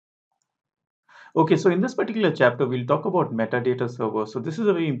Okay, so in this particular chapter, we'll talk about metadata server. So this is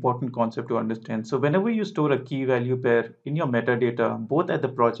a very important concept to understand. So whenever you store a key value pair in your metadata, both at the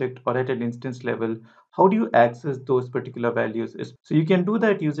project or at an instance level, how do you access those particular values? So you can do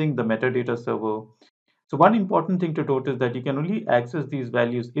that using the metadata server. So one important thing to note is that you can only access these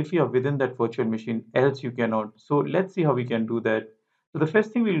values if you are within that virtual machine, else you cannot. So let's see how we can do that. So the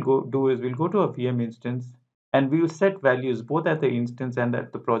first thing we'll go do is we'll go to a VM instance and we will set values both at the instance and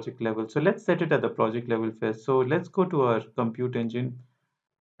at the project level. So let's set it at the project level first. So let's go to our compute engine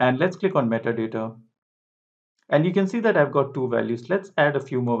and let's click on metadata. And you can see that I've got two values. Let's add a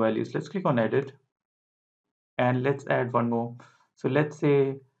few more values. Let's click on edit and let's add one more. So let's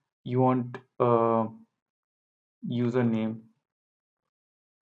say you want a username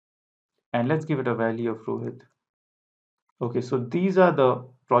and let's give it a value of Rohit. Okay, so these are the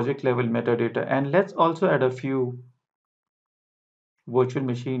project level metadata and let's also add a few virtual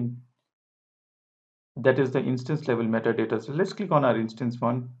machine, that is the instance level metadata. So let's click on our instance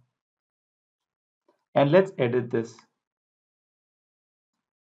one and let's edit this.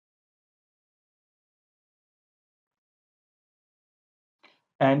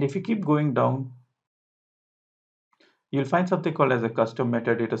 And if you keep going down, you'll find something called as a custom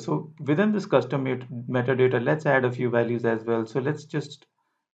metadata. So within this custom metadata, let's add a few values as well. So let's just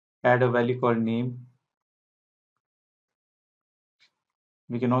add a value called name.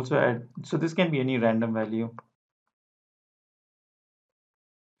 We can also add, so this can be any random value.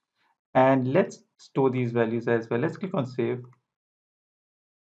 And let's store these values as well. Let's click on save.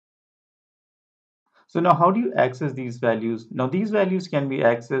 So now how do you access these values? Now these values can be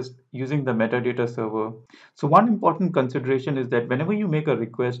accessed using the metadata server. So one important consideration is that whenever you make a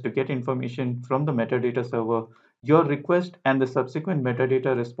request to get information from the metadata server, your request and the subsequent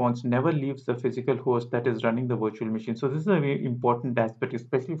metadata response never leaves the physical host that is running the virtual machine. So this is a very important aspect,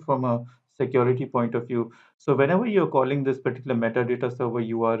 especially from a security point of view. So whenever you're calling this particular metadata server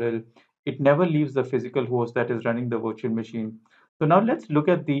URL, it never leaves the physical host that is running the virtual machine. So now let's look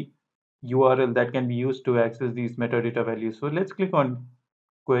at the URL that can be used to access these metadata values. So let's click on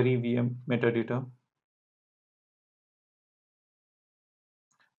query VM metadata.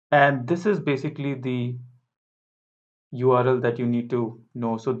 And this is basically the URL that you need to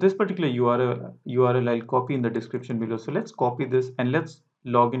know. So this particular URL I'll copy in the description below. So let's copy this and let's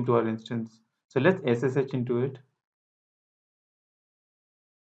log into our instance. So let's SSH into it.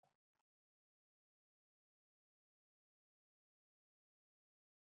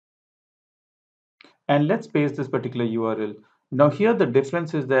 And let's paste this particular URL. Now here the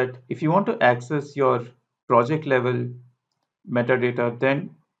difference is that if you want to access your project level metadata, then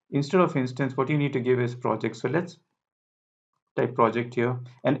instead of instance, what you need to give is project. So let's type project here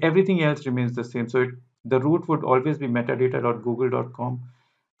and everything else remains the same. So the root would always be metadata.google.com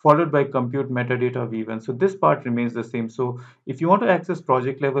followed by compute metadata v1. So this part remains the same. So if you want to access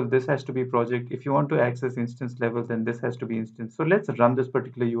project level, this has to be project. If you want to access instance level, then this has to be instance. So let's run this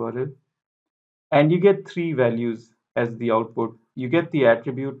particular URL and you get three values as the output. You get the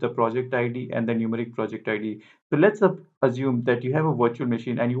attribute, the project ID, and the numeric project ID. So let's assume that you have a virtual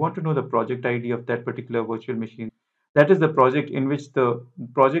machine and you want to know the project ID of that particular virtual machine. That is the project in which the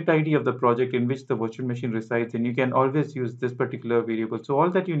project ID of the project in which the virtual machine resides, and you can always use this particular variable. So all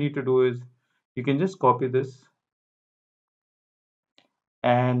that you need to do is you can just copy this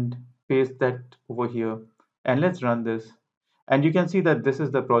and paste that over here. And let's run this. And you can see that this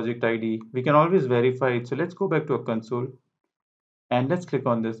is the project ID. We can always verify it. So let's go back to a console and let's click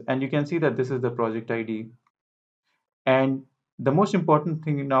on this. And you can see that this is the project ID. And the most important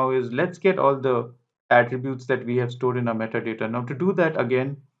thing now is let's get all the attributes that we have stored in our metadata. Now to do that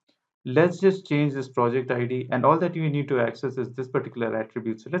again, let's just change this project ID and all that you need to access is this particular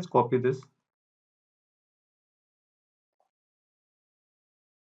attribute. So let's copy this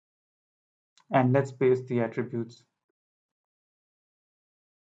and let's paste the attributes.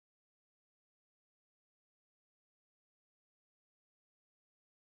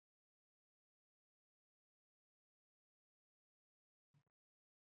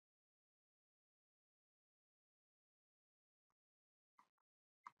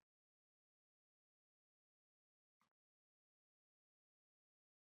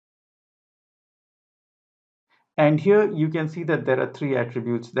 And here you can see that there are three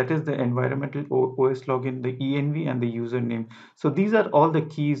attributes. That is the environmental OS login, the ENV, and the username. So these are all the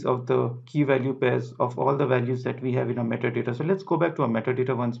keys of the key value pairs of all the values that we have in our metadata. So let's go back to our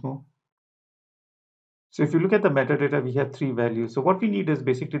metadata once more. So if you look at the metadata, we have three values. So what we need is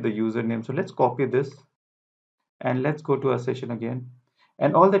basically the username. So let's copy this and let's go to our session again.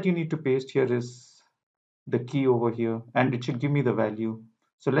 And all that you need to paste here is the key over here, and it should give me the value.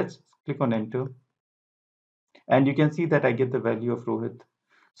 So let's click on enter. And you can see that I get the value of Rohit.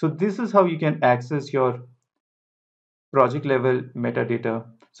 So this is how you can access your project level metadata.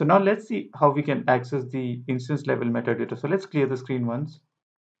 So now let's see how we can access the instance level metadata. So let's clear the screen once.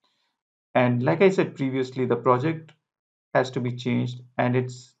 And like I said previously, the project has to be changed and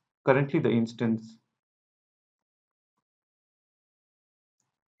it's currently the instance.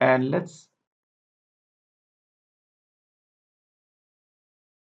 And let's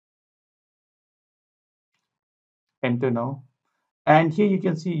enter now. And here you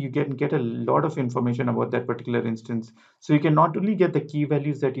can see you can get a lot of information about that particular instance. So you can not only get the key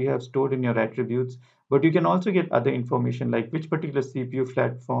values that you have stored in your attributes, but you can also get other information like which particular CPU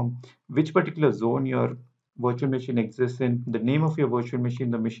platform, which particular zone your virtual machine exists in, the name of your virtual machine,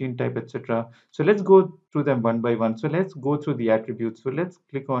 the machine type, etc. So let's go through them one by one. So let's go through the attributes. So let's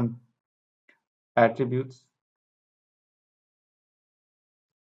click on attributes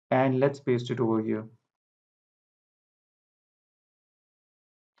and let's paste it over here.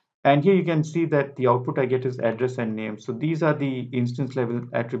 And here you can see that the output I get is address and name. So these are the instance level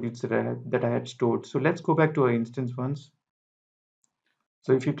attributes that I had stored. So let's go back to our instance once.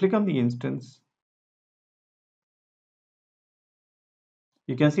 So if you click on the instance,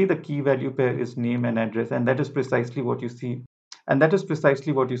 you can see the key value pair is name and address, and that is precisely what you see. And that is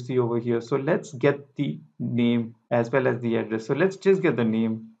precisely what you see over here. So let's get the name as well as the address. So let's just get the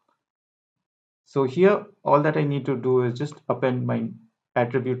name. So here, all that I need to do is just append my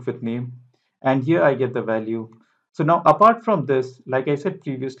attribute with name, and here I get the value. So now apart from this, like I said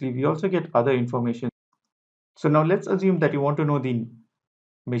previously, we also get other information. So now let's assume that you want to know the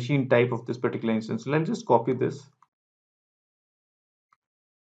machine type of this particular instance. So let's just copy this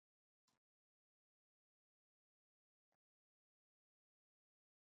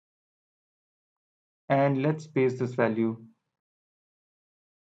and let's paste this value.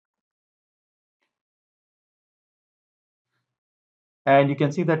 And you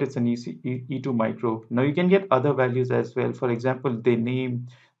can see that it's an E2 micro. Now you can get other values as well. For example, the name,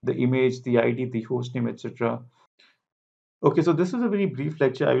 the image, the ID, the host name, etc. Okay, so this is a very brief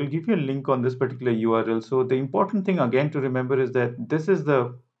lecture. I will give you a link on this particular URL. So the important thing again to remember is that this is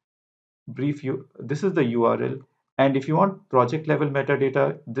the URL. And if you want project level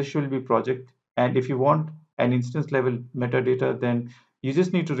metadata, this should be project. And if you want an instance level metadata, then you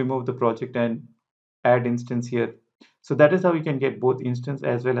just need to remove the project and add instance here. So that is how you can get both instance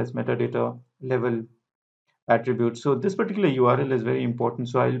as well as metadata level attributes. So this particular URL is very important.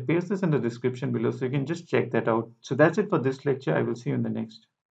 So I'll paste this in the description below so you can just check that out. So that's it for this lecture. I will see you in the next.